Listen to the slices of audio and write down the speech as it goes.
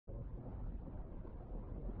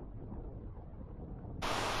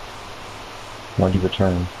Why'd you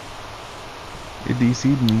return? It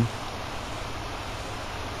DC'd me.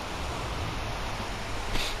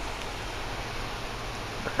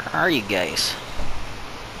 Where are you guys?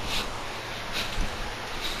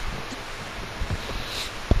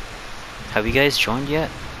 Have you guys joined yet?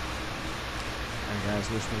 Hey guys,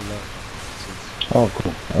 wish me luck. Oh,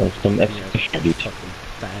 cool. Some extra dudes. Fucking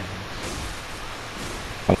thing.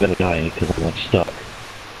 I'm gonna die because I'm like stuck.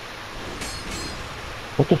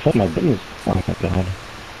 What the fuck? My buttons. Oh my god.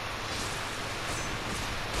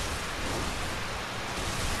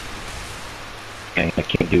 Dang, I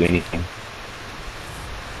can't do anything.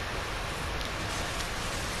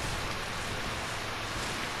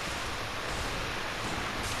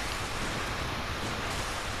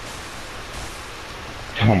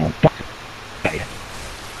 Oh my fuck.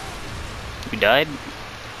 You died?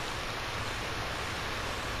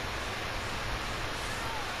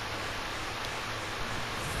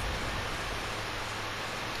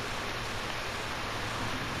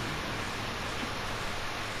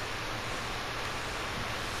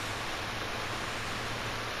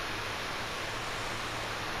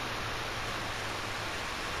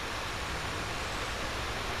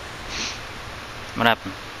 What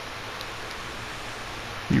happened?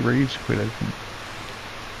 He rage quit, I think.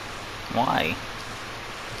 Why?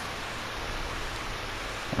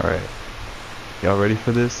 Alright. Y'all ready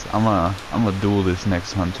for this? I'm a duel this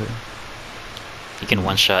next hunter. He can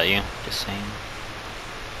one-shot you, just saying.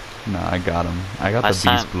 Nah, I got him. I got Last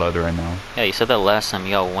the beast time- blood right now. Yeah, you said that last time.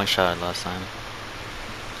 You got one-shot last time.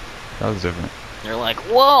 That was different. You're like,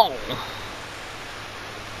 whoa!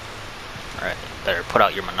 Alright, better put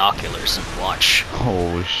out your binoculars and watch.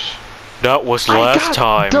 Oh sh. That was I last got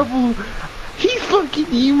time. Double. He fucking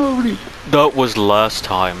emoted. That was last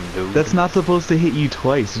time, dude. That's not supposed to hit you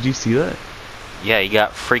twice. Did you see that? Yeah, you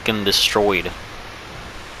got freaking destroyed.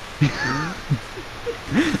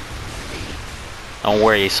 Don't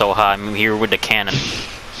worry, he's so high. I'm here with the cannon.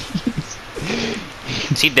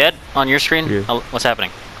 Is he dead on your screen? Yeah. Oh, what's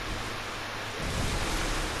happening?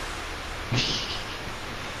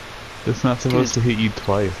 That's not supposed to hit you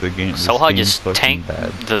twice. The game. Soha this just game's fucking tanked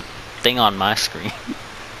bad. the thing on my screen.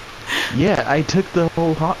 Yeah, I took the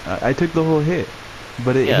whole I took the whole hit,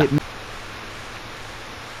 but it Yeah. hit me.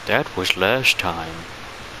 That was last time.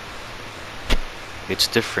 It's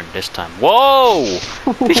different this time. Whoa!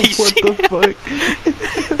 What Did you see the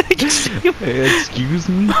fuck? Did you see him? Hey, excuse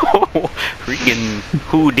me? Oh, freaking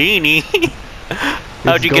Houdini!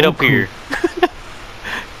 How'd you get up Goku. here?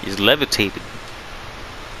 He's levitated.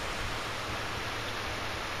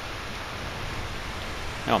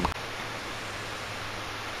 Oh,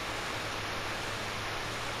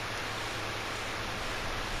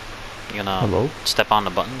 you gonna Hello? step on the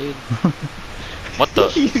button, dude? What the?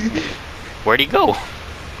 Where'd he go?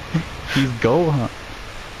 He's Gohan.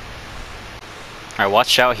 Alright,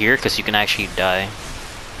 watch out here, because you can actually die.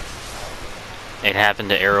 It happened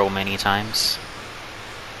to Arrow many times.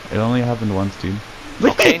 It only happened once, dude.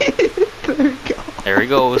 Okay. There we go. There he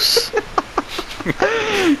goes.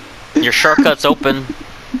 Your shortcut's open.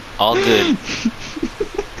 All good.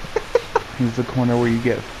 He's the corner where you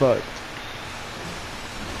get fucked.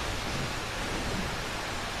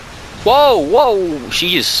 Whoa, whoa!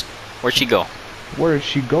 Where'd she go? Where did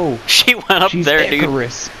she go? She went up She's there, dude.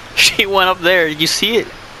 Icarus. She went up there. Did you see it?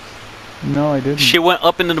 No, I didn't. She went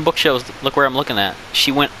up into the bookshelves. Look where I'm looking at.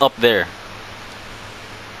 She went up there.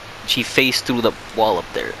 She faced through the wall up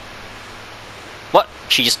there. What?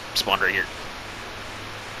 She just spawned right here.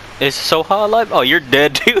 Is Soha alive? Oh, you're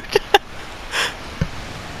dead, dude.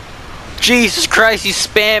 Jesus Christ, he's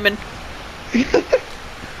spamming.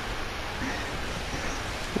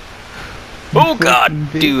 Oh god, fucking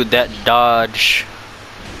bitch. dude, that dodge.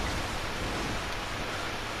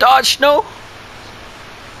 Dodge, no.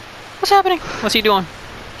 What's happening? What's he doing?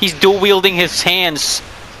 He's dual wielding his hands.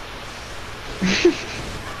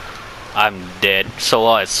 I'm dead,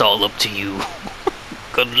 so it's all up to you.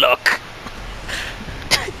 Good luck.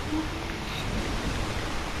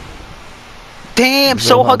 Damn,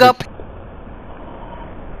 so hug up.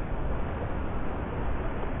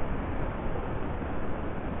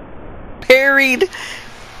 Parried.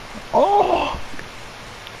 Oh!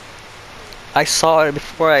 I saw it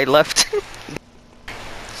before I left.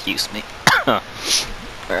 Excuse me.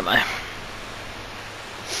 Where am I?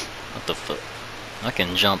 What the fuck? I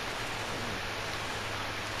can jump.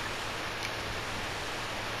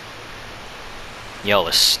 Y'all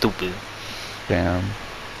are stupid. Damn.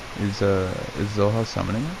 Is Zoha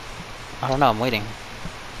summoning us? I don't know, I'm waiting.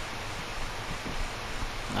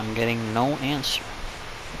 I'm getting no answer.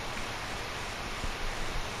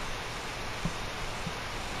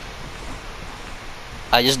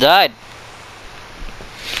 I just died.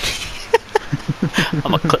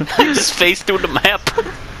 I'm a just face through the map.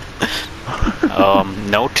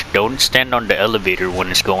 Note, don't stand on the elevator when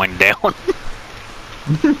it's going down.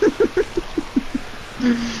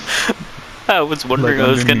 I was wondering Like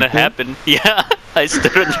what was gonna underneath it? happen. Yeah, I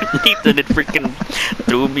stood underneath and it freaking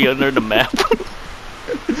threw me under the map.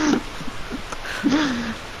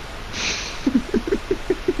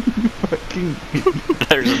 Fucking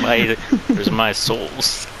There's my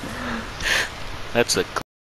souls. That's a